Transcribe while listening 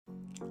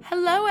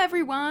Hello,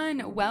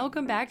 everyone.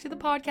 Welcome back to the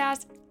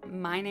podcast.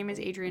 My name is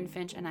Adrienne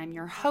Finch, and I'm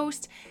your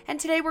host. And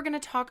today we're going to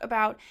talk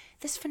about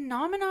this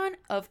phenomenon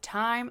of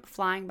time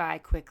flying by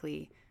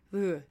quickly.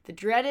 The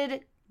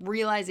dreaded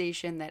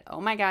realization that,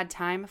 oh my God,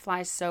 time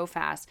flies so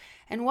fast.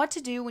 And what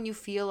to do when you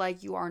feel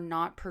like you are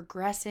not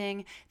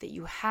progressing, that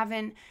you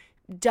haven't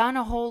done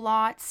a whole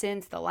lot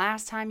since the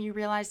last time you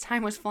realized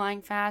time was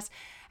flying fast.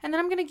 And then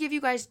I'm going to give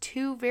you guys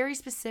two very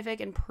specific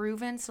and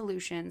proven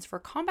solutions for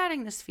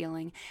combating this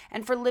feeling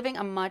and for living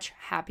a much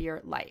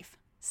happier life.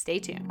 Stay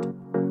tuned.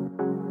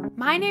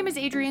 My name is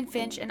Adrienne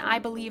Finch, and I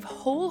believe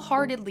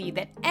wholeheartedly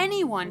that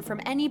anyone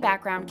from any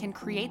background can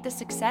create the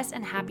success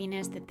and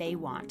happiness that they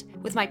want.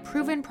 With my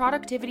proven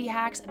productivity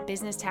hacks,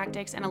 business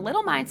tactics, and a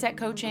little mindset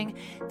coaching,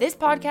 this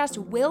podcast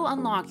will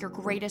unlock your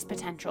greatest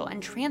potential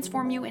and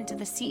transform you into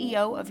the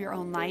CEO of your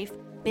own life,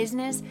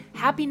 business,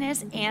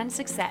 happiness, and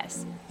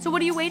success. So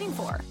what are you waiting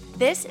for?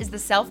 This is the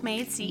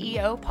Self-Made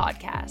CEO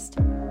Podcast.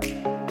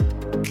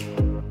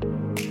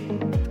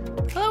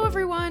 Hello,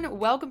 everyone.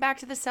 Welcome back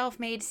to the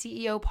Self-Made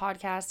CEO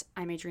Podcast.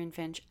 I'm Adrienne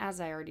Finch, as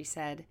I already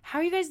said. How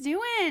are you guys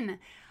doing?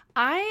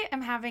 I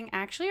am having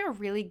actually a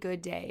really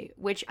good day,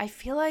 which I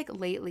feel like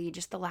lately,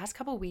 just the last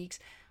couple weeks,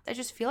 I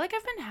just feel like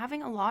I've been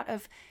having a lot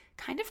of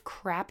kind of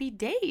crappy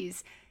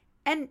days.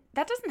 And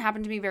that doesn't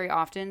happen to me very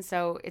often,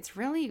 so it's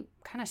really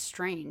kind of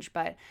strange,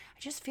 but I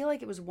just feel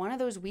like it was one of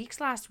those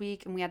weeks last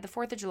week, and we had the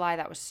 4th of July.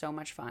 That was so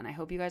much fun. I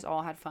hope you guys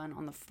all had fun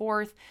on the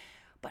 4th,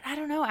 but I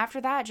don't know,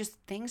 after that,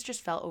 things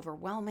just felt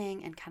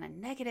overwhelming and kind of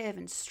negative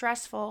and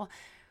stressful,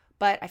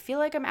 but I feel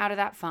like I'm out of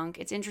that funk.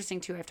 It's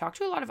interesting, too. I've talked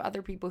to a lot of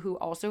other people who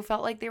also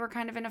felt like they were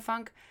kind of in a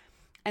funk,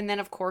 and then,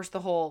 of course, the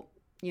whole,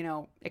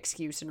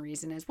 excuse and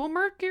reason is, well,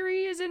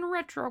 Mercury is in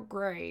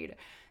retrograde.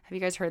 Have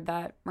you guys heard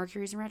that?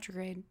 Mercury's in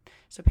retrograde.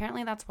 So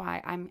apparently that's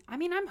why. I'm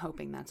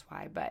hoping that's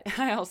why, but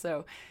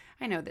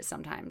I know that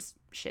sometimes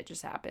shit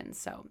just happens.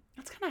 So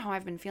that's kind of how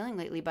I've been feeling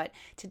lately. But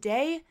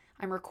today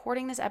I'm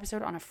recording this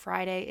episode on a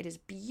Friday. It is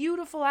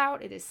beautiful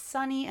out. It is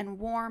sunny and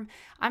warm.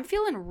 I'm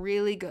feeling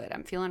really good.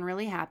 I'm feeling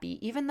really happy.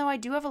 Even though I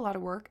do have a lot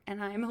of work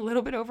and I'm a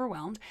little bit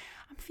overwhelmed,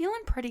 I'm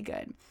feeling pretty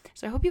good.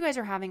 So I hope you guys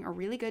are having a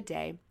really good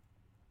day.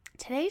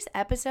 Today's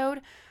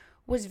episode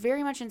was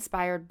very much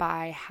inspired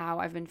by how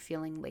I've been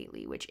feeling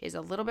lately, which is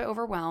a little bit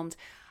overwhelmed.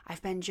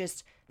 I've been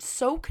just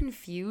so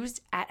confused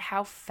at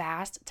how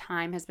fast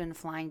time has been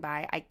flying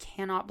by. I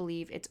cannot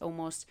believe it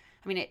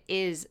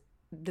is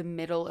the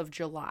middle of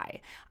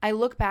July. I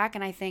look back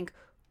and I think,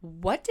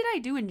 what did I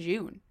do in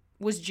June?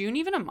 Was June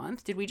even a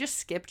month? Did we just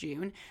skip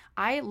June?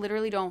 I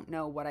literally don't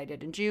know what I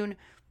did in June.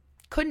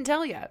 Couldn't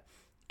tell you.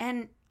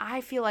 And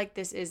I feel like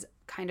this is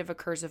kind of a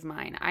curse of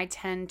mine. I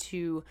tend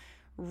to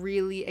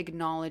really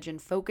acknowledge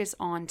and focus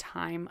on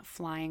time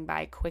flying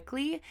by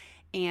quickly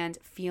and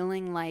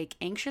feeling like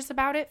anxious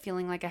about it,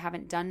 feeling like I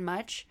haven't done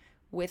much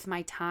with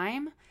my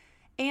time.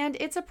 And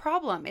it's a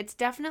problem. It's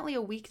definitely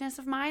a weakness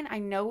of mine. I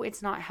know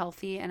it's not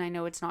healthy and I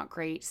know it's not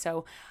great.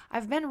 So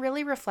I've been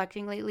really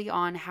reflecting lately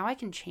on how I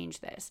can change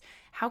this.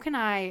 How can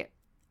I,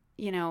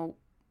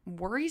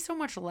 worry so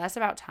much less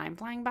about time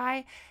flying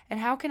by,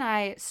 and how can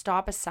I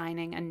stop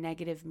assigning a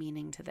negative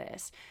meaning to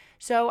this?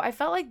 So I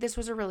felt like this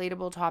was a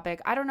relatable topic.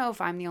 I don't know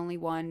if I'm the only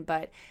one,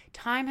 but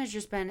time has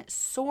just been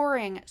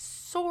soaring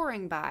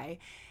by.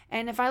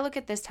 And if I look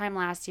at this time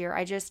last year,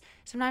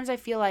 sometimes I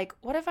feel like,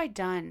 what have I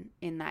done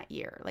in that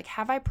year? Like,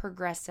 have I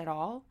progressed at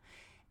all?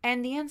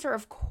 And the answer,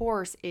 of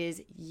course,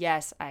 is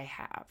yes, I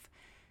have.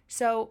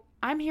 So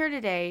I'm here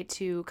today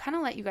to kind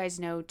of let you guys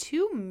know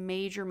two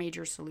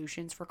major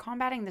solutions for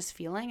combating this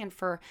feeling and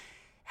for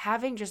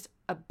having just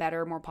a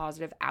better, more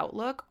positive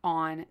outlook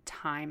on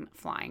time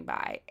flying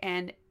by.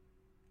 And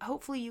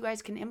hopefully you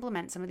guys can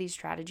implement some of these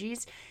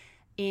strategies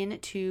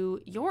into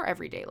your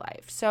everyday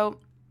life. So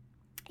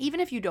even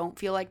if you don't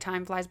feel like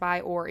time flies by,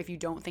 or if you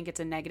don't think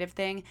it's a negative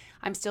thing,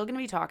 I'm still going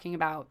to be talking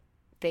about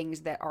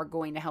things that are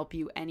going to help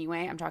you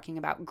anyway. I'm talking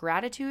about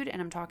gratitude,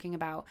 and I'm talking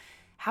about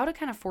how to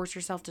kind of force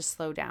yourself to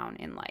slow down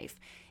in life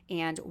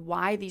and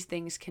why these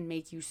things can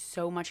make you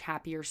so much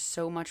happier,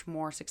 so much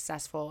more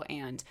successful,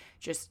 and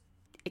just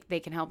they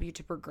can help you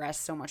to progress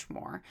so much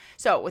more.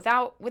 So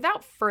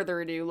without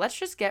further ado, let's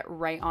just get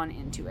right on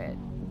into it.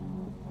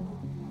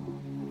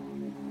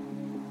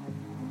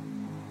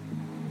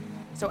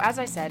 So as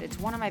I said, it's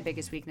one of my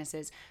biggest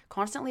weaknesses,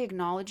 constantly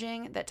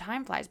acknowledging that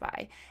time flies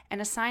by and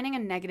assigning a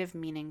negative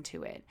meaning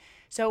to it.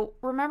 So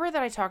remember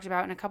that I talked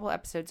about in a couple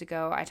episodes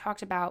ago, I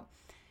talked about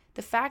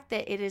the fact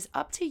that it is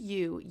up to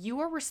you. You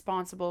are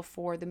responsible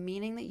for the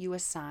meaning that you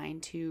assign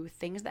to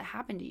things that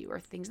happen to you or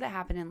things that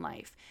happen in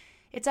life.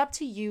 It's up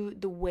to you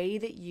the way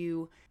that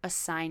you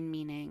assign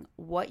meaning,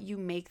 what you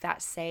make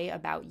that say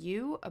about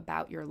you,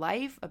 about your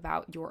life,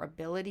 about your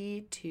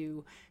ability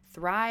to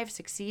thrive,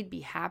 succeed, be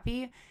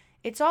happy.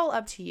 It's all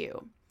up to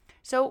you.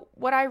 So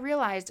what I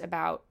realized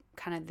about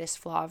kind of this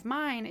flaw of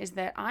mine is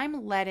that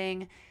I'm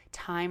letting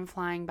time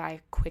flying by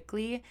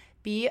quickly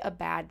be a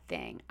bad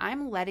thing.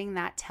 I'm letting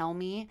that tell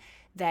me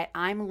that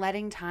I'm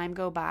letting time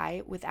go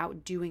by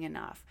without doing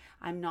enough.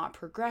 I'm not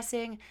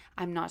progressing.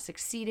 I'm not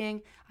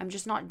succeeding. I'm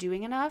just not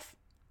doing enough.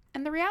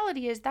 And the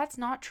reality is that's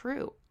not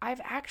true.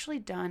 I've actually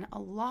done a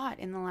lot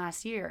in the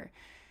last year.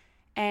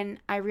 And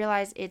I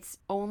realize it's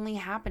only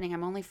happening.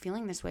 I'm only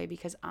feeling this way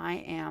because I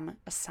am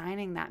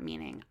assigning that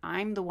meaning.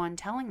 I'm the one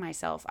telling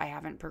myself I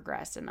haven't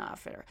progressed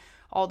enough or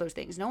all those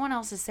things. No one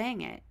else is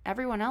saying it.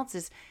 Everyone else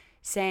is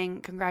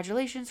saying,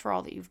 congratulations for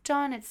all that you've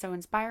done. It's so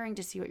inspiring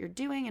to see what you're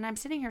doing. And I'm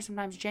sitting here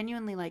sometimes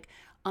genuinely like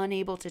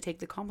unable to take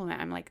the compliment.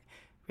 I'm like,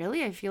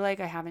 really? I feel like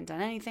I haven't done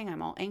anything.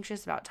 I'm all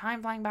anxious about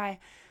time flying by.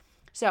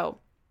 So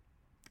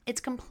it's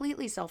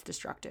completely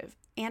self-destructive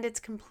and it's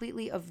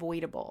completely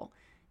avoidable.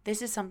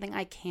 This is something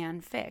I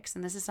can fix,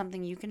 and this is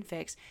something you can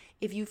fix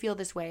if you feel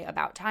this way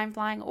about time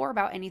flying or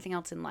about anything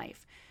else in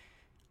life.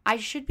 I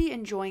should be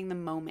enjoying the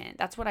moment.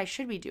 That's what I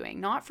should be doing,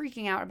 not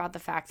freaking out about the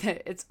fact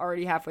that it's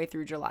already halfway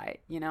through July,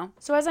 you know?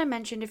 So as I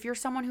mentioned, if you're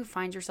someone who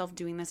finds yourself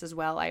doing this as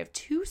well, I have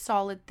 2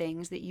 solid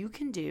things that you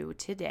can do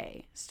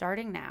today,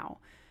 starting now,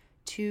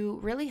 to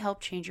really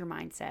help change your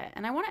mindset.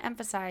 And I want to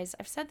emphasize,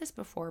 I've said this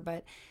before,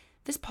 but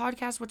this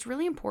podcast, what's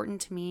really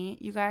important to me,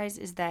 you guys,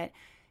 is that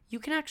you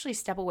can actually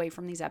step away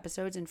from these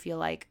episodes and feel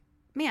like,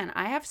 man,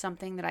 I have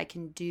something that I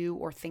can do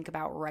or think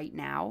about right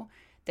now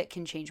that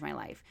can change my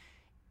life.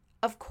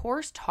 Of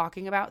course,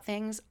 talking about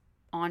things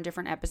on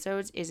different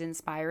episodes is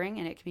inspiring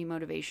and it can be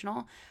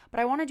motivational, but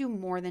I want to do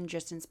more than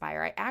just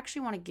inspire. I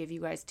actually want to give you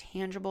guys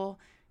tangible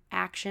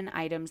action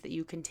items that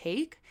you can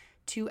take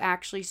to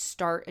actually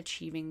start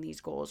achieving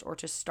these goals or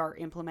to start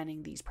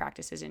implementing these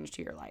practices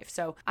into your life.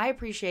 So I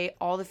appreciate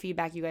all the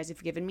feedback you guys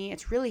have given me.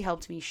 It's really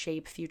helped me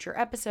shape future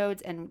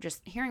episodes and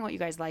just hearing what you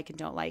guys like and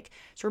don't like.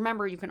 So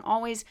remember, you can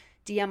always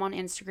DM on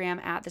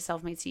Instagram at the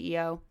Self-Made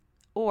CEO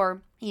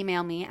or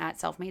email me at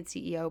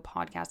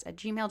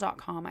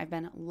selfmadeceopodcast@gmail.com. I've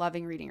been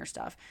loving reading your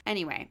stuff.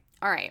 Anyway,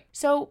 all right.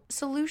 So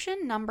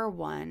solution number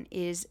 1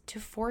 is to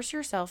force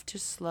yourself to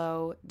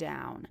slow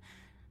down.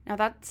 Now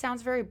that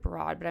sounds very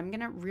broad, but I'm going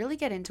to really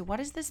get into what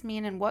does this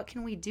mean and what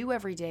can we do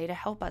every day to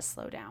help us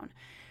slow down.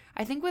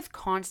 I think with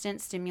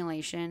constant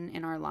stimulation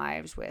in our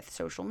lives, with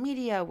social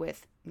media,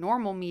 with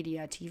normal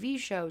media, TV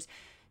shows,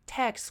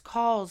 texts,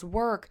 calls,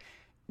 work,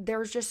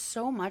 there's just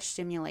so much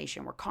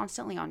stimulation. We're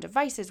constantly on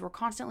devices. We're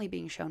constantly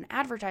being shown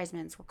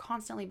advertisements. We're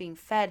constantly being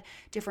fed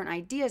different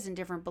ideas and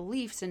different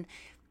beliefs. And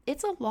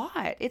it's a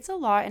lot. It's a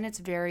lot and it's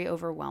very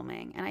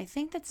overwhelming. And I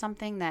think that's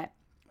something that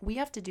we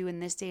have to do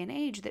in this day and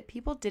age that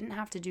people didn't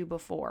have to do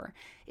before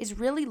is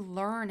really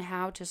learn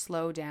how to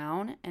slow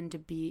down and to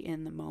be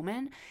in the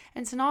moment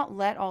and to not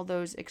let all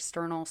those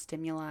external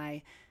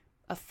stimuli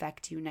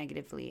affect you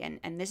negatively.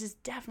 And this is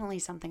definitely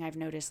something I've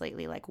noticed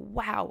lately. Like,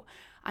 wow,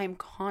 I'm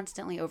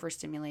constantly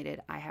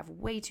overstimulated. I have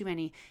way too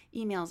many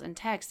emails and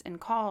texts and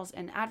calls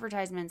and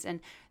advertisements and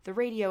the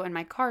radio and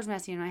my car's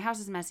messy and my house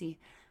is messy.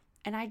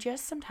 And I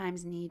just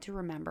sometimes need to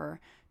remember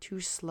to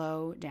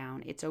slow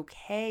down. It's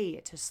okay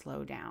to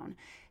slow down,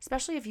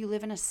 especially if you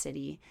live in a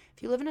city.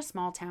 If you live in a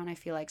small town, I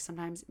feel like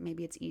sometimes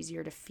maybe it's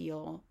easier to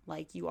feel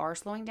like you are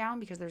slowing down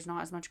because there's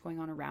not as much going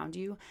on around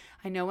you.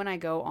 I know when I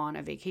go on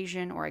a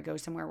vacation or I go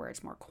somewhere where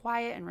it's more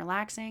quiet and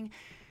relaxing,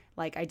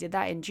 like I did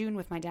that in June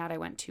with my dad. I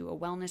went to a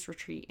wellness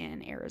retreat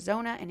in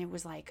Arizona and it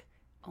was like,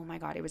 oh my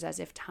God, it was as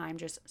if time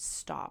just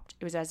stopped.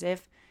 It was as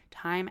if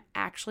time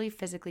actually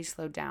physically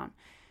slowed down.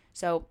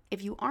 So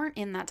if you aren't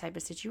in that type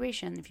of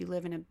situation, if you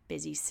live in a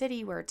busy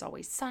city where it's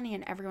always sunny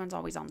and everyone's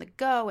always on the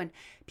go and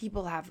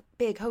people have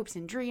big hopes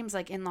and dreams,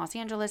 like in Los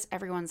Angeles,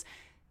 everyone's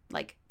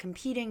like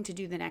competing to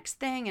do the next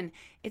thing and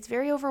it's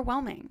very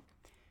overwhelming.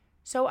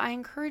 So I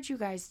encourage you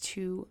guys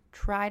to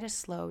try to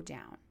slow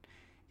down.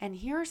 And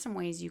here are some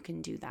ways you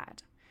can do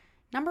that.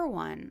 Number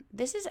 1,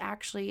 this is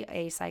actually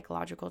a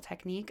psychological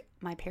technique.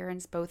 My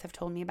parents both have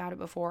told me about it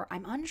before.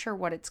 I'm unsure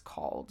what it's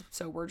called,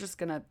 so we're just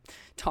going to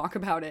talk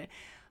about it.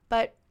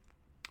 But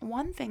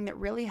one thing that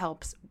really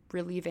helps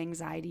relieve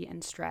anxiety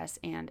and stress,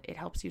 and it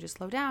helps you to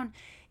slow down,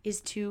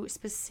 is to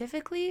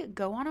specifically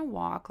go on a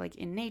walk, like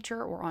in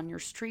nature or on your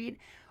street,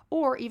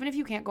 or even if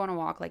you can't go on a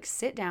walk, like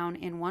sit down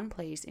in one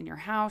place in your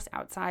house,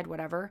 outside,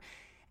 whatever,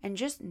 and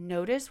just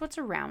notice what's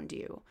around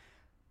you.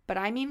 But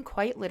I mean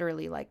quite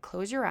literally, like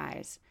close your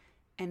eyes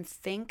and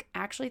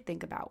actually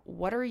think about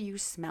what are you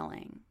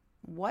smelling?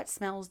 What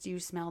smells do you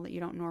smell that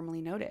you don't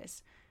normally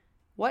notice?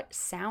 What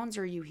sounds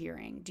are you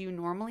hearing? Do you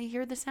normally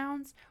hear the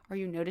sounds? Are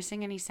you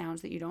noticing any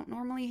sounds that you don't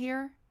normally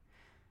hear?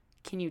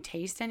 Can you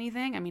taste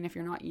anything? I mean, if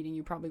you're not eating,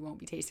 you probably won't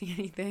be tasting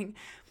anything.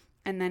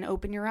 And then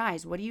open your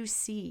eyes. What do you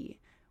see?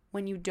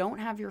 When you don't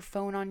have your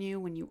phone on you,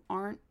 when you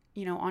aren't,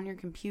 on your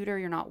computer,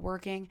 you're not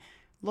working,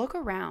 look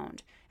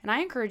around. And I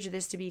encourage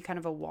this to be kind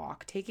of a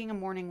walk. Taking a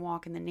morning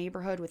walk in the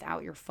neighborhood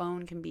without your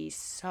phone can be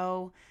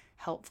so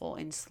helpful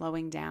in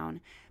slowing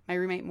down. My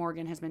roommate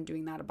Morgan has been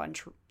doing that a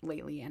bunch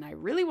lately, and I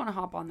really want to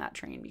hop on that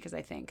train because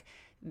I think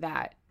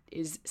that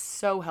is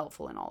so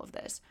helpful in all of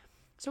this.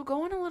 So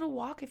go on a little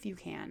walk if you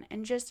can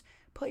and just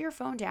put your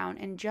phone down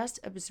and just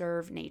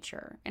observe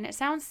nature. And it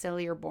sounds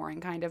silly or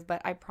boring kind of,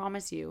 but I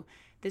promise you,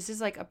 this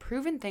is like a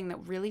proven thing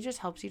that really just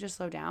helps you to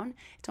slow down.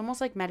 It's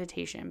almost like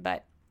meditation,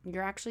 but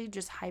you're actually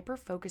just hyper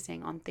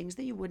focusing on things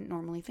that you wouldn't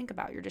normally think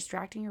about. You're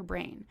distracting your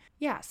brain.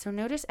 Yeah, so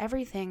notice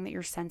everything that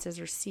your senses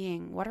are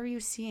seeing. What are you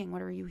seeing?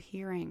 What are you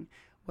hearing?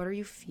 What are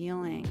you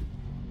feeling?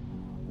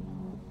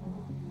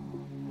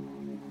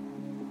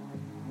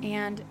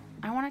 And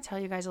I want to tell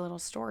you guys a little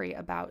story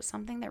about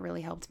something that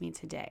really helped me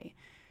today.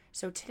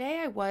 So today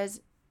I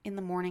was in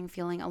the morning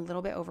feeling a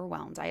little bit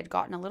overwhelmed. I had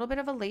gotten a little bit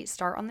of a late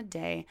start on the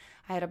day.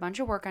 I had a bunch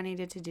of work I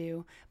needed to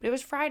do, but it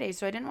was Friday,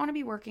 so I didn't want to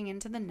be working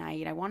into the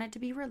night. I wanted to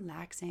be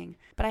relaxing,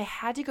 but I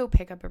had to go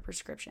pick up a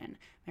prescription.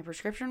 My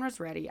prescription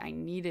was ready. I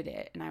needed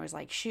it. And I was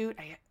like, shoot,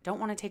 I don't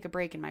want to take a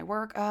break in my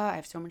work. I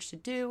have so much to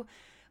do,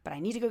 but I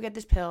need to go get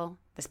this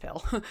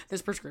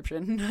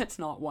prescription. It's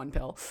not one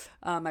pill,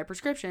 my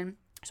prescription.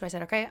 So I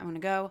said, okay, I'm going to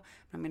go.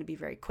 I'm going to be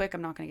very quick.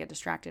 I'm not going to get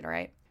distracted. All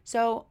right.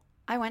 So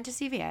I went to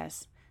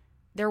CVS.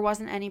 There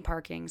wasn't any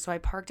parking, so I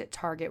parked at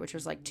Target, which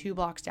was like 2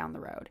 blocks down the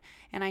road.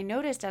 And I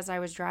noticed as I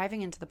was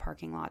driving into the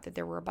parking lot that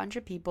there were a bunch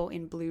of people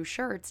in blue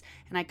shirts,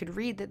 and I could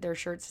read that their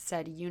shirts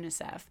said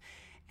UNICEF.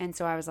 And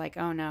so I was like,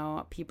 oh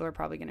no, people are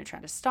probably going to try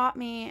to stop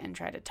me and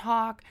try to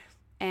talk.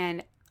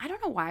 And I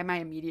don't know why my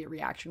immediate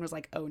reaction was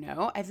like, oh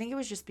no. I think it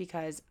was just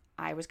because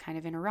I was kind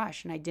of in a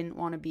rush and I didn't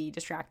want to be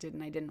distracted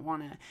and I didn't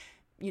want to,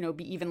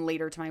 be even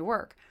later to my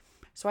work.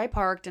 So I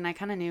parked and I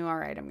kind of knew, all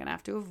right, I'm going to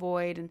have to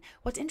avoid. And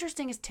what's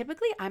interesting is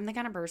typically I'm the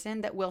kind of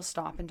person that will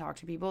stop and talk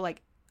to people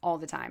like all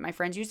the time. My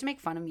friends used to make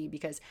fun of me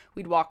because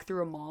we'd walk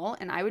through a mall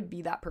and I would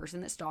be that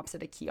person that stops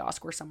at a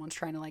kiosk where someone's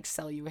trying to like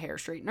sell you a hair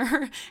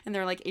straightener. And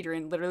they're like,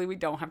 Adrienne, literally, we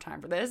don't have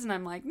time for this. And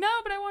I'm like, no,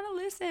 but I want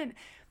to listen.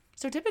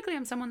 So typically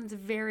I'm someone that's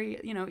very,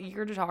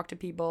 eager to talk to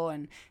people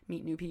and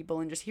meet new people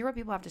and just hear what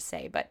people have to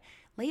say. But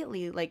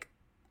lately,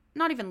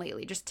 not even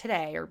lately, just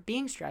today, or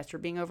being stressed or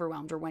being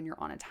overwhelmed or when you're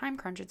on a time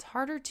crunch, it's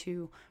harder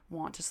to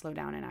want to slow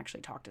down and actually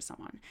talk to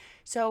someone.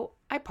 So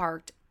I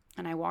parked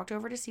and I walked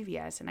over to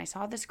CVS and I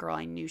saw this girl.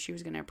 I knew she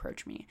was going to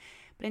approach me.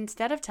 But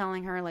instead of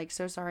telling her like,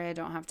 so sorry, I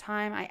don't have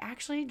time, I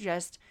actually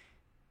just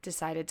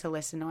decided to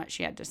listen to what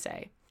she had to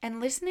say. And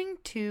listening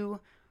to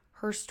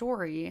her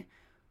story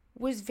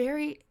was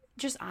very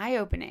just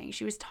eye-opening.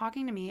 She was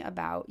talking to me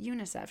about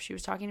UNICEF. She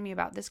was talking to me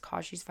about this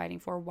cause she's fighting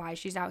for, why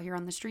she's out here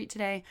on the street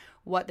today,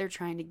 what they're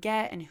trying to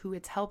get, and who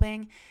it's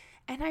helping.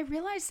 And I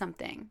realized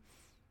something.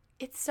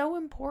 It's so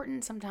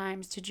important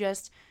sometimes to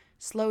just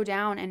slow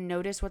down and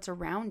notice what's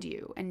around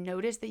you and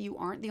notice that you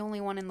aren't the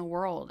only one in the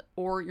world,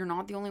 or you're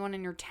not the only one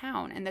in your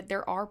town, and that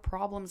there are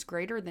problems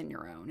greater than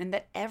your own, and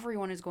that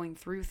everyone is going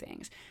through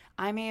things.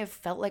 I may have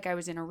felt like I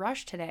was in a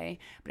rush today,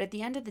 but at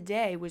the end of the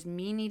day was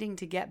me needing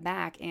to get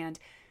back and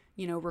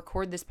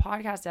record this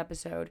podcast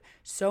episode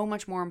so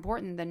much more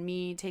important than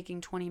me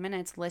taking 20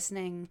 minutes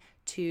listening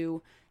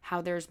to how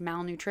there's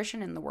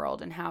malnutrition in the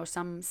world and how a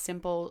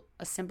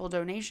simple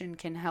donation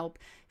can help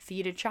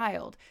feed a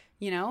child,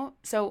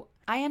 So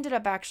I ended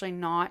up actually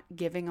not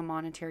giving a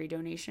monetary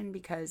donation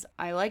because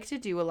I like to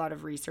do a lot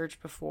of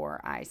research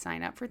before I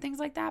sign up for things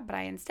like that, but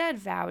I instead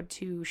vowed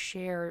to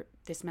share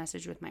this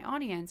message with my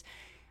audience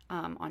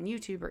on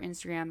YouTube or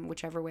Instagram,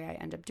 whichever way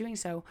I end up doing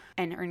so,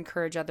 and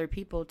encourage other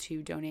people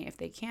to donate if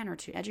they can or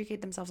to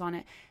educate themselves on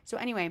it. So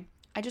anyway,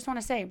 I just want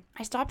to say,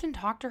 I stopped and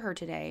talked to her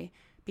today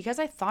because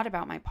I thought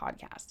about my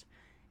podcast.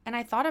 And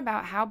I thought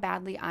about how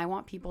badly I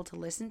want people to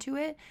listen to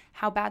it,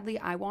 how badly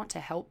I want to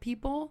help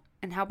people,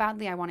 and how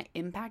badly I want to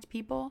impact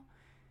people.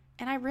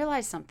 And I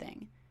realized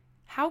something.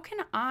 How can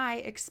I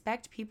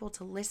expect people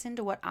to listen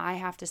to what I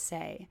have to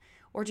say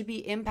or to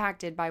be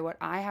impacted by what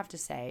I have to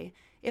say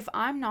if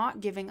I'm not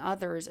giving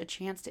others a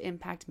chance to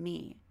impact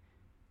me,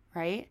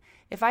 right?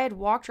 If I had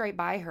walked right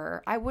by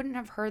her, I wouldn't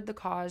have heard the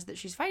cause that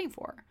she's fighting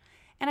for.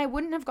 And I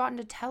wouldn't have gotten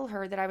to tell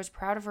her that I was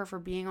proud of her for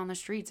being on the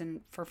streets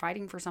and for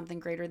fighting for something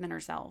greater than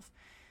herself.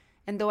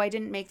 And though I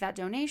didn't make that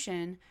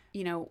donation,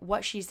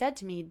 what she said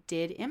to me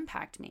did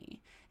impact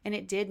me. And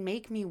it did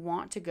make me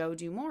want to go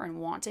do more and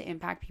want to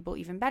impact people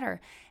even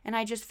better. And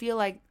I just feel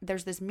like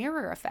there's this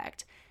mirror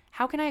effect.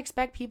 How can I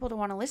expect people to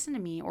want to listen to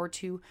me or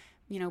to,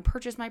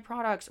 purchase my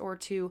products or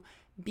to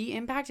be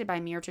impacted by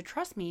me or to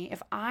trust me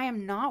if I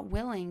am not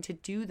willing to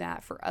do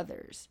that for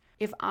others?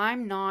 If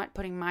I'm not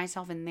putting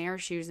myself in their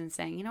shoes and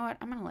saying, you know what,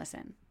 I'm going to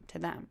listen to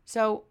them.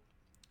 So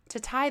to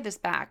tie this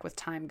back with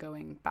time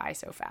going by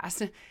so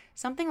fast,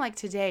 something like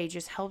today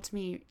just helped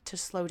me to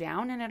slow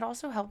down, and it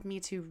also helped me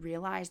to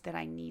realize that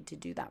I need to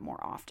do that more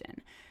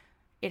often.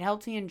 It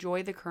helped me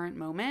enjoy the current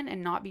moment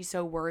and not be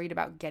so worried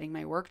about getting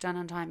my work done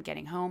on time,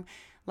 getting home.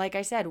 Like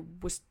I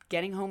said, was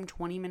getting home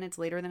 20 minutes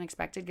later than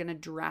expected going to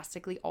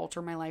drastically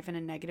alter my life in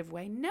a negative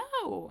way?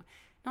 No,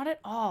 not at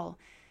all.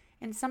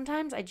 And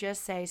sometimes I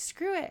just say,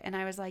 screw it. And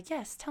I was like,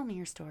 yes, tell me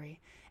your story.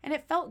 And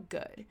it felt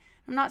good.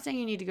 I'm not saying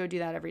you need to go do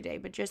that every day,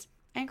 but just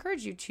I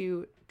encourage you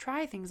to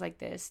try things like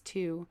this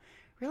to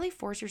really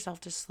force yourself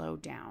to slow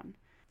down.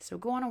 So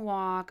go on a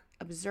walk,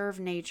 observe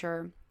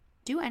nature,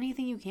 do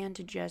anything you can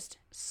to just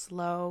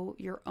slow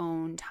your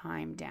own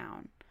time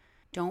down.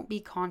 Don't be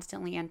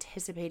constantly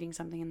anticipating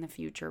something in the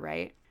future,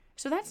 right?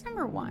 So that's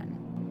number 1.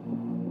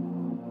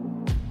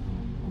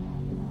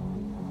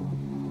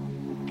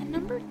 And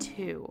number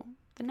 2,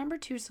 The number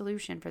 2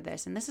 solution for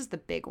this, and this is the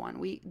big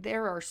one.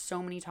 There are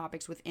so many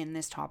topics within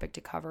this topic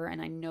to cover,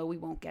 and I know we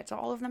won't get to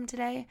all of them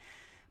today,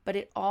 but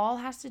it all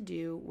has to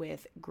do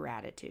with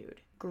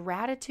gratitude.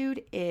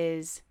 Gratitude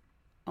is,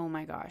 oh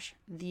my gosh,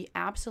 the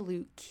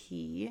absolute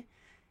key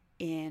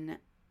in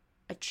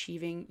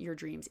achieving your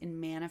dreams, in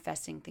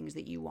manifesting things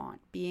that you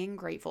want. Being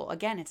grateful.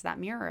 Again, it's that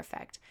mirror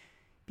effect.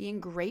 Being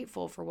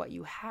grateful for what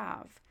you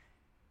have.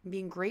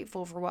 Being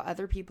grateful for what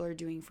other people are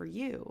doing for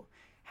you.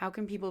 How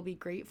can people be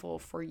grateful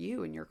for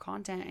you and your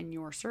content and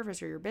your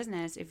service or your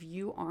business if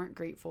you aren't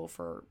grateful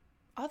for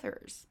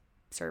others'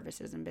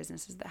 services and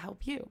businesses that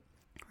help you?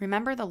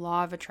 Remember the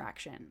law of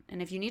attraction.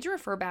 And if you need to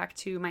refer back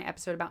to my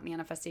episode about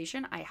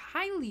manifestation, I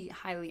highly,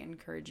 highly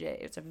encourage it.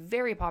 It's a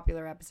very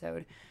popular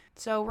episode.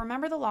 So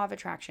remember the law of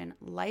attraction.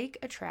 Like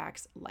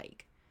attracts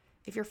like.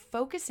 If you're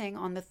focusing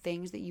on the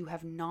things that you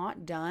have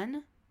not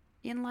done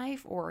in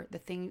life, or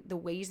the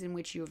ways in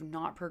which you have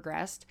not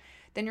progressed,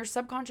 then your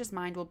subconscious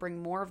mind will bring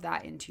more of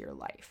that into your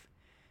life.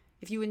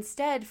 If you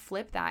instead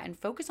flip that and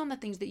focus on the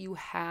things that you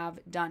have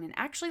done and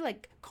actually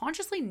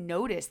consciously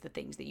notice the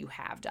things that you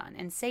have done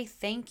and say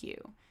thank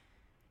you,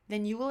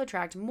 then you will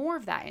attract more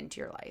of that into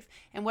your life.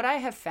 And what I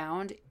have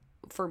found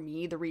for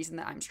me, the reason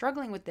that I'm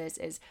struggling with this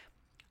is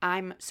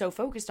I'm so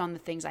focused on the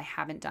things I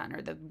haven't done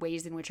or the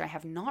ways in which I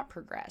have not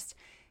progressed,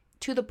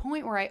 to the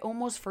point where I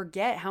almost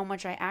forget how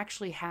much I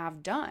actually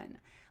have done.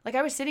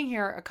 I was sitting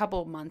here a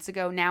couple months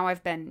ago. Now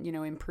I've been,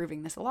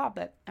 improving this a lot,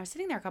 but I was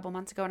sitting there a couple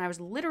months ago and I was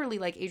literally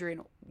like,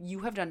 Adrienne, you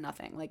have done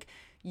nothing.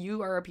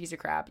 You are a piece of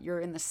crap. You're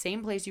in the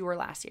same place you were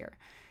last year.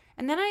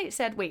 And then I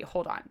said, wait,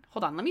 hold on.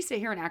 Let me sit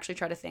here and actually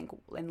try to think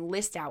and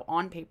list out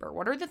on paper,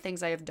 what are the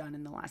things I have done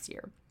in the last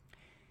year?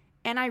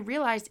 And I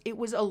realized it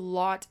was a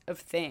lot of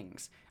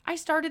things. I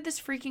started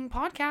this freaking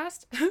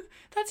podcast.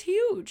 That's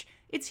huge.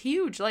 It's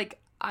huge.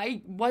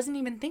 I wasn't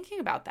even thinking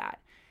about that.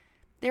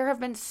 There have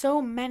been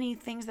so many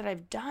things that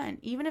I've done,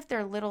 even if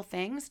they're little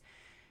things.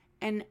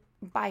 And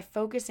by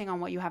focusing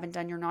on what you haven't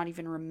done, you're not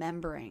even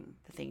remembering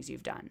the things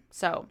you've done.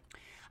 So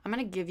I'm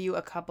going to give you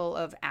a couple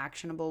of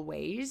actionable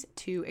ways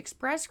to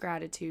express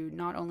gratitude,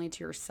 not only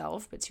to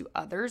yourself, but to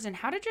others, and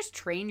how to just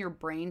train your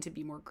brain to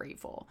be more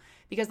grateful.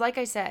 Because like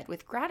I said,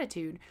 with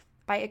gratitude,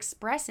 by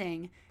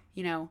expressing,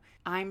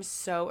 I'm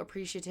so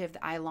appreciative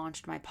that I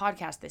launched my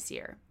podcast this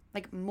year.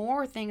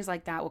 More things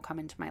like that will come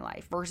into my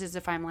life versus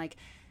if I'm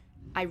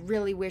I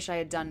really wish I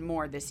had done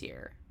more this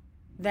year.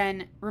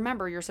 Then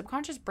remember, your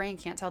subconscious brain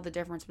can't tell the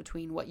difference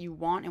between what you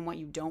want and what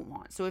you don't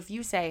want. So if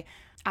you say,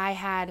 I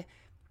had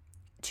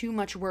too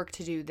much work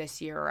to do this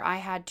year, or I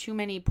had too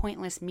many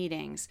pointless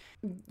meetings,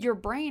 your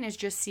brain is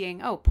just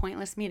seeing, oh,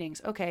 pointless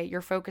meetings. Okay,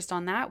 you're focused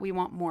on that. We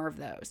want more of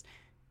those.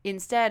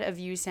 Instead of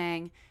you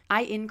saying,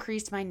 I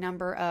increased my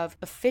number of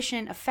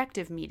efficient,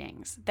 effective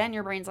meetings, then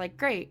your brain's like,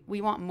 great, we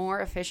want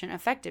more efficient,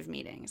 effective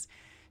meetings.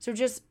 So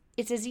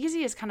it's as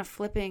easy as kind of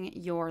flipping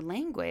your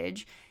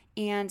language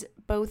and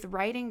both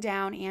writing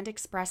down and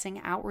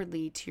expressing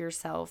outwardly to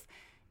yourself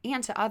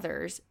and to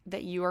others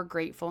that you are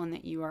grateful and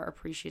that you are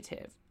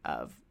appreciative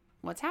of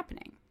what's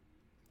happening.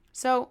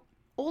 So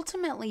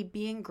ultimately,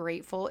 being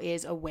grateful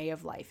is a way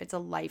of life. It's a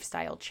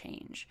lifestyle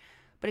change,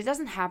 but it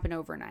doesn't happen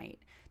overnight.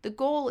 The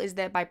goal is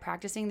that by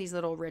practicing these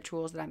little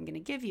rituals that I'm going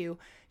to give you,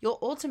 you'll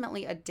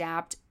ultimately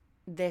adapt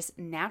this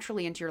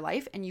naturally into your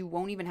life and you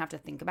won't even have to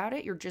think about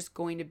it. You're just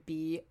going to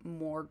be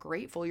more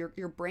grateful. Your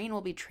brain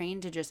will be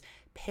trained to just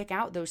pick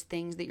out those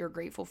things that you're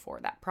grateful for,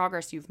 that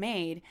progress you've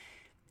made,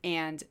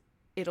 and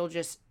it'll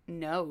just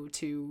know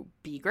to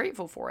be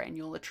grateful for it, and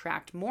you'll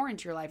attract more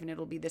into your life, and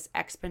it'll be this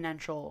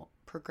exponential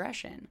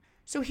progression.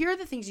 So here are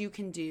the things you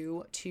can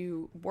do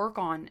to work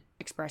on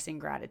expressing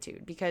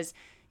gratitude, because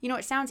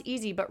it sounds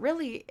easy, but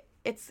really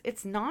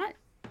it's not.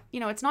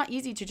 It's not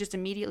easy to just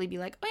immediately be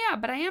like, oh yeah,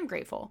 but I am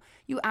grateful.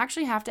 You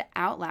actually have to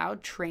out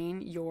loud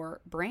train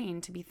your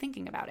brain to be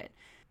thinking about it.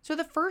 So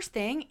the first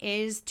thing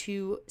is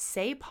to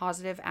say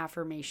positive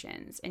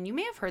affirmations. And you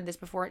may have heard this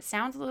before. It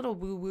sounds a little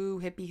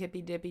woo-woo,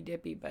 hippie, dippy,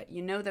 dippy, but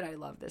you know that I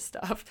love this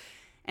stuff.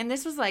 And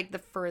this was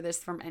the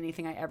furthest from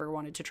anything I ever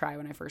wanted to try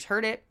when I first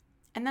heard it.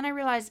 And then I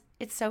realized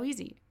it's so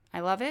easy. I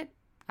love it.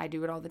 I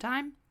do it all the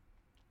time.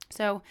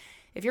 So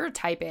if you're a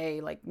type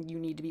A, you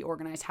need to be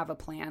organized, have a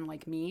plan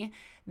like me,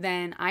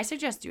 then I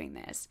suggest doing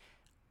this.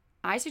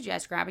 I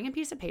suggest grabbing a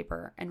piece of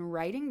paper and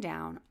writing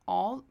down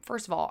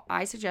first of all,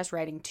 I suggest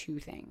writing 2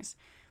 things,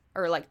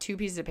 or 2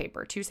 pieces of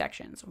paper, 2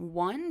 sections.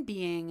 One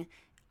being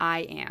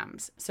I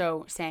ams.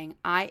 So saying,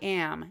 I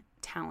am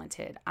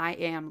talented. I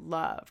am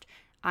loved.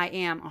 I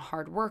am a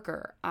hard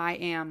worker. I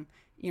am,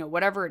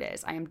 whatever it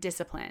is. I am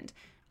disciplined.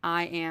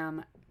 I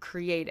am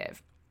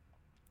creative.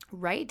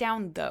 Write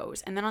down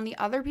those. And then on the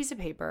other piece of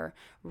paper,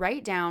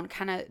 write down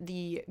kind of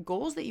the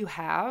goals that you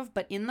have,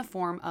 but in the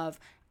form of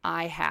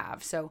I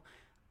have. So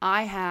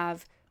I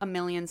have 1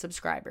 million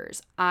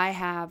subscribers. I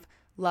have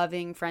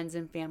loving friends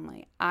and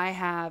family. I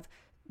have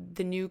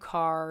the new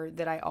car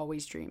that I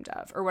always dreamed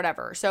of, or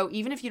whatever. So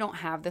even if you don't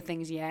have the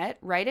things yet,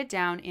 write it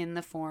down in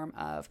the form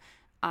of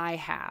I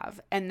have.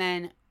 And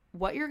then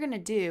what you're going to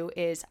do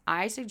is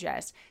I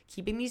suggest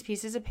keeping these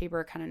pieces of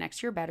paper kind of next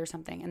to your bed or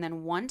something. And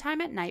then one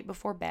time at night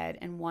before bed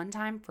and one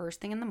time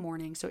first thing in the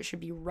morning. So it should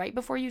be right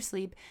before you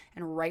sleep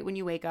and right when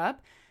you wake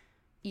up.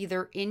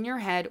 Either in your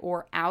head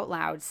or out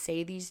loud,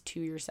 say these to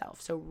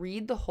yourself. So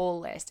read the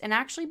whole list and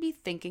actually be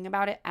thinking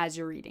about it as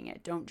you're reading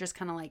it. Don't just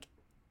kind of like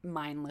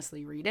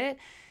mindlessly read it.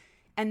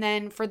 And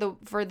then for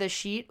the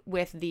sheet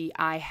with the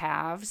I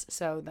haves,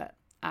 so that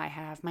I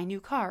have my new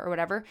car or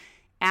whatever,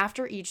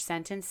 after each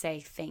sentence, say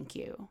thank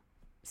you.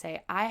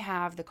 Say, I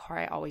have the car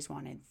I always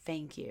wanted.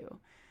 Thank you.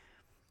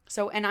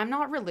 So, and I'm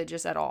not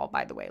religious at all,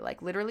 by the way,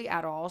 like literally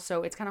at all.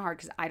 So it's kind of hard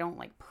because I don't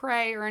like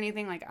pray or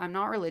anything. Like I'm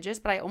not religious,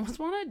 but I almost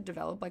want to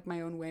develop like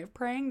my own way of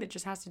praying that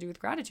just has to do with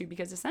gratitude,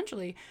 because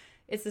essentially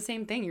it's the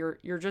same thing.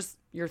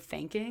 You're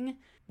thanking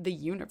the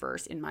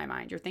universe in my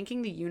mind. You're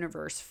thanking the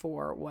universe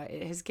for what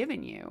it has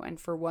given you and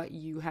for what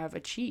you have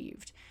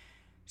achieved.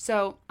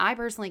 So I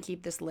personally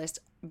keep this list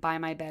by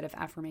my bed of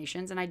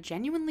affirmations, and I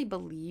genuinely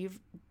believe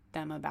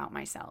them about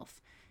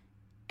myself.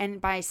 And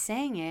by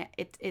saying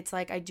it, it's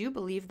like I do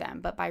believe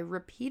them, but by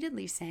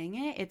repeatedly saying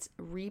it, it's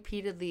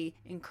repeatedly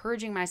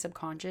encouraging my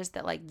subconscious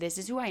that like this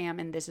is who I am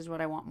and this is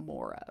what I want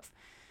more of.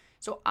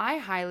 So I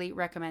highly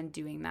recommend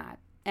doing that.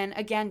 And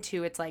again,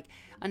 too, it's like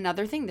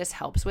another thing this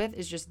helps with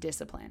is just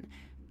discipline.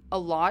 A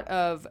lot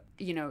of,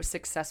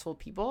 successful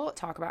people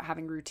talk about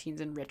having routines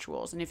and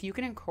rituals. And if you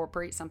can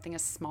incorporate something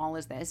as small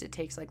as this, it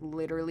takes like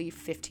literally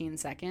 15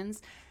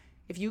 seconds.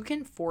 If you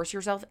can force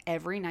yourself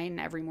every night and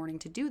every morning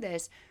to do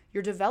this,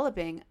 you're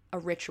developing a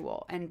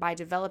ritual. And by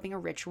developing a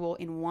ritual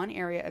in one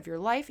area of your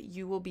life,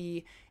 you will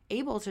be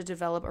able to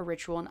develop a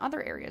ritual in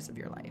other areas of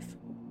your life.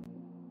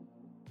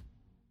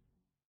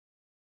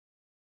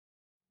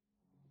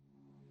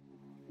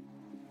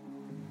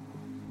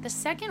 The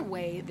second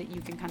way that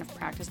you can kind of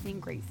practice being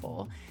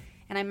grateful,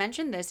 and I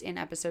mentioned this in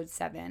episode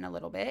 7 a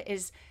little bit,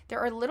 is there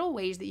are little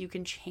ways that you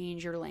can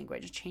change your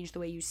language, change the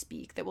way you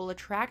speak, that will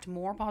attract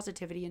more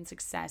positivity and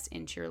success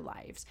into your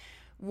lives.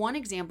 One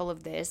example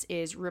of this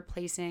is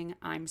replacing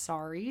I'm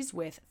sorry's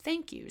with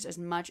thank yous as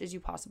much as you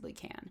possibly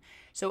can.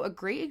 So a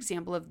great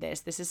example of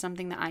this is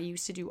something that I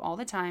used to do all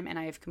the time, and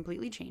I have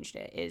completely changed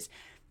it, is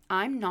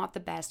I'm not the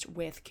best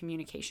with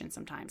communication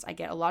sometimes. I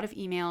get a lot of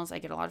emails, I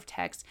get a lot of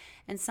texts,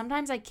 and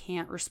sometimes I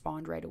can't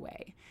respond right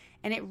away.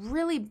 And it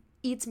really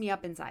eats me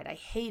up inside. I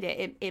hate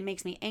it. It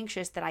makes me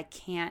anxious that I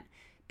can't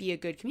be a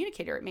good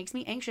communicator. It makes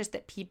me anxious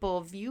that people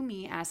view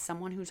me as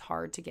someone who's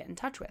hard to get in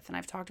touch with. And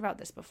I've talked about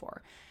this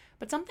before.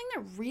 But something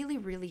that really,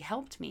 really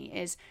helped me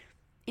is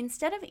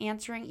instead of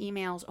answering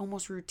emails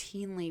almost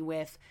routinely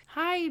with,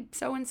 hi,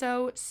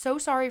 so-and-so, so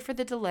sorry for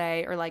the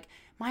delay, or like,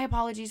 my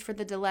apologies for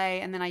the delay,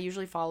 and then I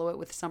usually follow it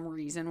with some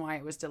reason why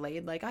it was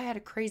delayed, like, I had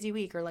a crazy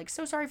week, or like,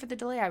 so sorry for the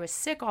delay, I was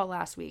sick all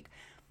last week.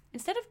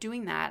 Instead of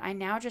doing that, I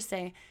now just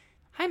say,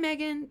 hi,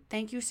 Megan,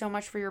 thank you so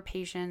much for your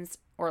patience,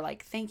 or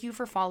like, thank you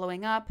for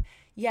following up.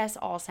 Yes,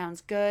 all sounds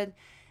good.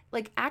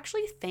 Like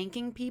actually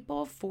thanking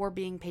people for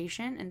being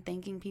patient and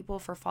thanking people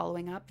for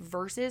following up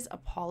versus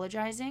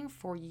apologizing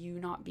for you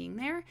not being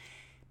there.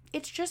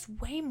 It's just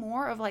way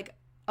more of like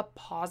a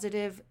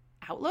positive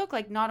outlook.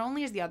 Like not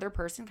only is the other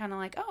person kind of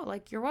like, oh,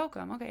 like you're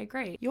welcome. Okay,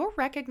 great. You're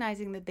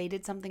recognizing that they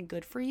did something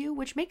good for you,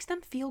 which makes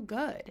them feel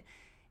good.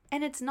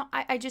 And it's not,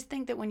 I just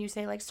think that when you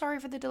say like, sorry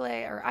for the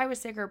delay, or I was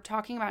sick, or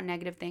talking about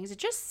negative things, it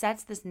just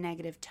sets this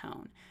negative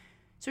tone.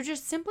 So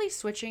just simply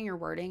switching your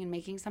wording and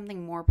making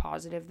something more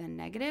positive than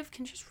negative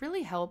can just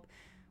really help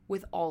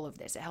with all of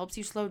this. It helps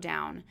you slow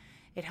down.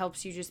 It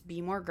helps you just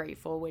be more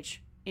grateful,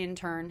 which in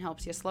turn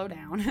helps you slow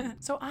down.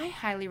 So I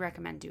highly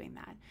recommend doing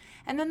that.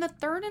 And then the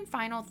third and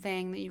final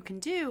thing that you can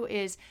do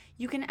is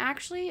you can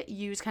actually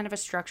use kind of a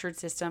structured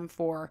system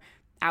for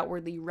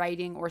outwardly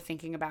writing or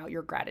thinking about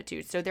your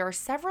gratitude. So there are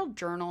several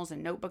journals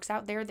and notebooks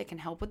out there that can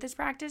help with this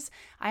practice.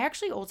 I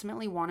actually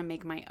ultimately want to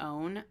make my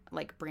own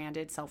like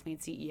branded Self-Made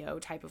CEO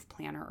type of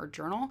planner or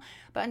journal.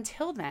 But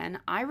until then,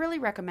 I really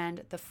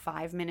recommend the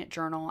 5-minute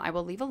journal. I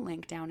will leave a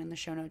link down in the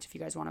show notes if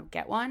you guys want to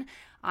get one.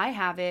 I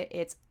have it.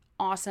 It's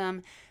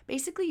awesome.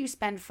 Basically, you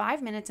spend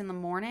 5 minutes in the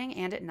morning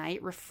and at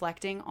night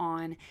reflecting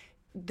on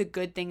the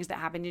good things that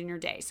happened in your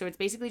day. So it's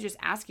basically just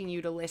asking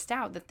you to list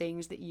out the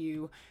things that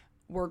you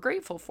were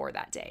grateful for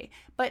that day.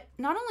 But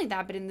not only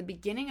that, but in the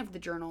beginning of the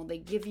journal, they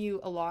give you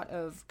a lot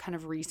of kind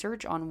of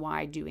research on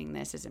why doing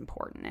this is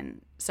important.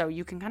 And so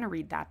you can kind of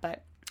read that,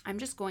 but I'm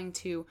just going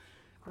to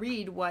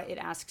read what it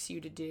asks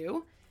you to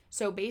do.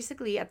 So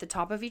basically at the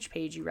top of each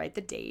page, you write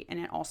the date, and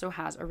it also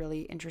has a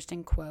really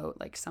interesting quote,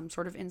 like some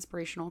sort of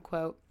inspirational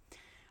quote.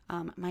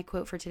 My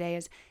quote for today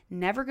is,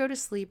 never go to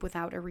sleep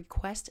without a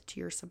request to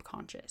your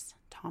subconscious,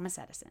 Thomas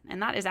Edison.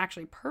 And that is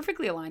actually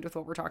perfectly aligned with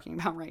what we're talking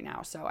about right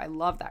now. So I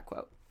love that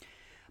quote.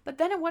 But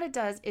then what it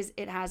does is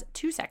it has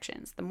 2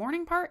 sections, the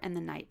morning part and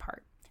the night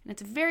part. And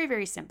it's very,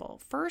 very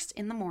simple. First,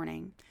 in the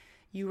morning,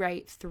 you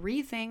write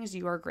 3 things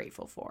you are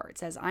grateful for. It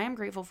says, I am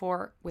grateful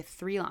for, with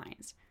 3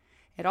 lines.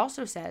 It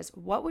also says,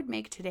 what would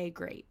make today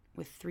great,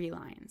 with 3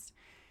 lines.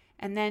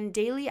 And then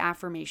daily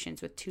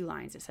affirmations with 2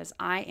 lines. It says,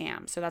 I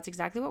am. So that's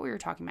exactly what we were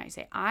talking about. You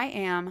say, I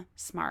am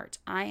smart.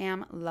 I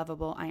am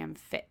lovable. I am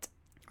fit,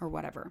 or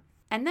whatever.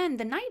 And then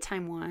the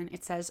nighttime one,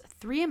 it says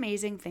 3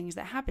 amazing things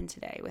that happened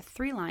today. With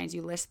 3 lines,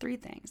 you list 3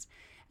 things.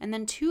 And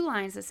then 2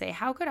 lines that say,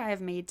 how could I have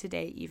made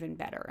today even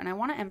better? And I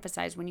want to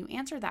emphasize, when you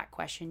answer that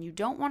question, you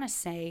don't want to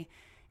say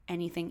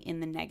anything in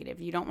the negative.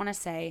 You don't want to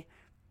say,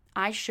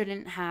 I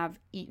shouldn't have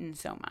eaten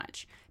so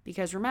much.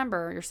 Because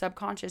remember, your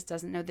subconscious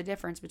doesn't know the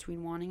difference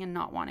between wanting and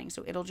not wanting.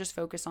 So it'll just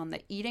focus on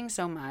the eating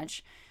so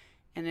much,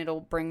 and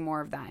it'll bring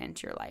more of that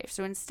into your life.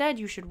 So instead,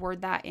 you should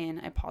word that in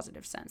a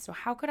positive sense. So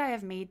how could I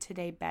have made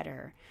today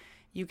better?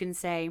 You can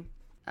say,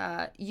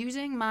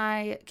 using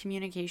my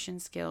communication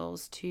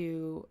skills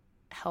to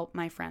help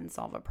my friend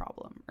solve a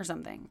problem or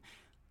something.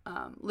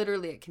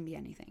 Literally, it can be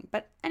anything.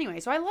 But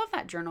anyway, so I love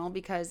that journal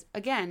because,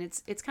 again,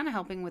 it's kind of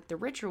helping with the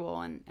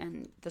ritual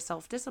and the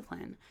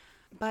self-discipline.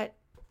 But,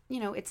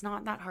 it's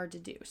not that hard to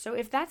do. So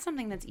if that's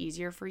something that's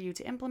easier for you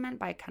to implement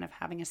by kind of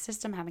having a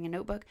system, having a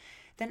notebook,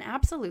 then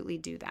absolutely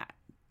do that.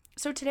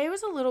 So today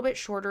was a little bit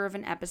shorter of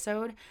an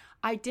episode.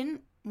 I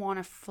didn't want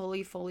to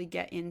fully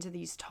get into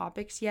these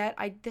topics yet.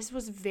 This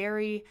was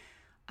very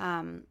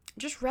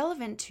just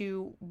relevant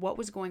to what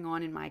was going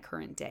on in my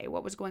current day,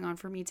 what was going on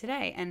for me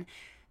today. And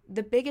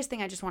the biggest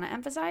thing I just want to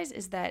emphasize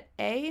is that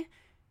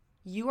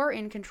you are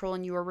in control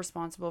and you are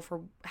responsible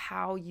for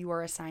how you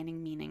are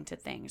assigning meaning to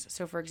things.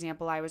 So for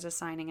example, I was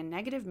assigning a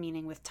negative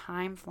meaning with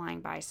time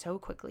flying by so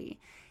quickly,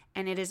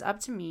 and it is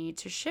up to me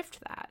to shift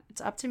that.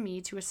 It's up to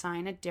me to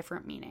assign a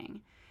different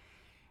meaning.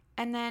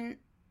 And then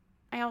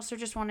I also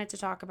just wanted to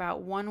talk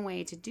about one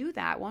way to do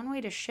that. One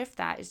way to shift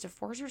that is to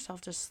force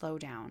yourself to slow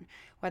down,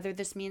 whether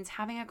this means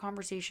having a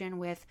conversation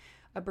with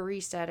a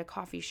barista at a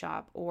coffee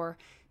shop, or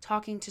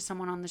talking to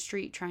someone on the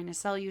street trying to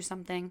sell you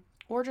something,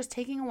 or just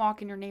taking a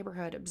walk in your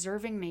neighborhood,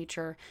 observing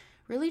nature,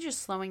 really just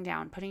slowing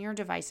down, putting your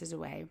devices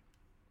away.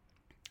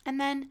 And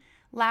then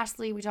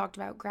lastly, we talked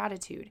about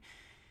gratitude.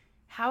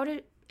 How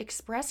to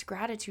express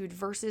gratitude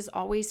versus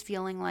always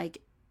feeling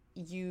like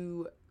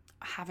you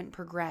haven't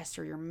progressed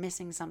or you're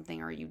missing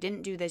something or you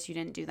didn't do this, you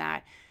didn't do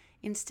that.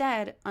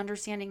 Instead,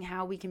 understanding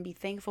how we can be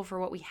thankful for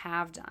what we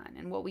have done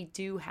and what we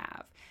do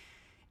have.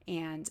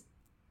 And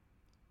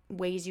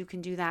ways you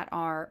can do that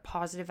are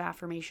positive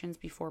affirmations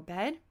before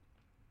bed,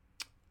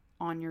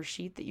 on your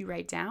sheet that you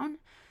write down,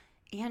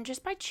 and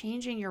just by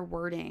changing your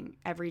wording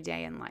every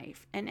day in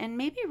life. And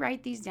maybe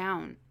write these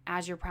down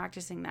as you're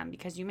practicing them,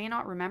 because you may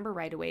not remember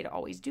right away to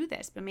always do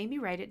this, but maybe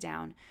write it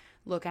down,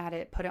 look at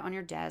it, put it on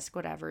your desk,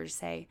 whatever,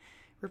 say,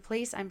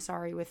 replace I'm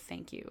sorry with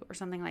thank you, or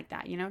something like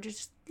that,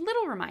 just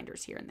little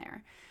reminders here and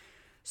there.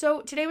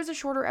 So today was a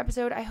shorter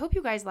episode. I hope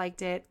you guys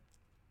liked it.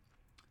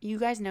 You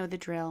guys know the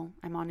drill.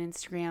 I'm on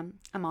Instagram.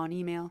 I'm on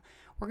email.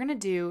 We're going to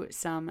do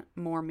some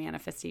more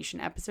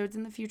manifestation episodes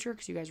in the future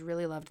because you guys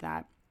really loved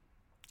that.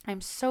 I'm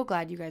so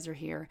glad you guys are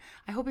here.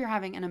 I hope you're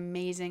having an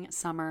amazing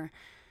summer.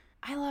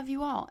 I love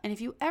you all. And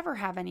if you ever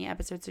have any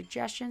episode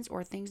suggestions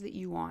or things that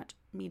you want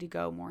me to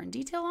go more in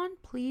detail on,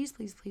 please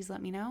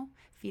let me know.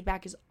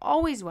 Feedback is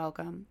always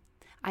welcome.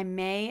 I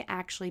may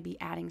actually be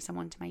adding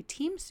someone to my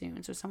team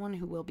soon, so someone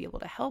who will be able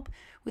to help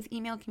with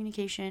email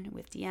communication,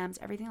 with DMs,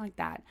 everything like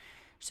that.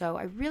 So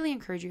I really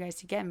encourage you guys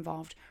to get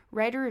involved.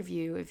 Write a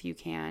review if you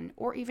can,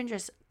 or even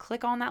just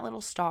click on that little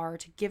star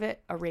to give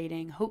it a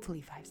rating, hopefully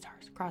 5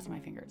 stars, crossing my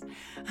fingers.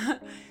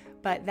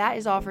 But that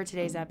is all for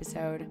today's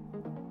episode.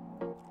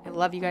 I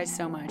love you guys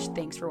so much.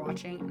 Thanks for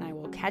watching, and I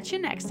will catch you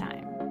next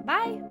time.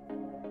 Bye.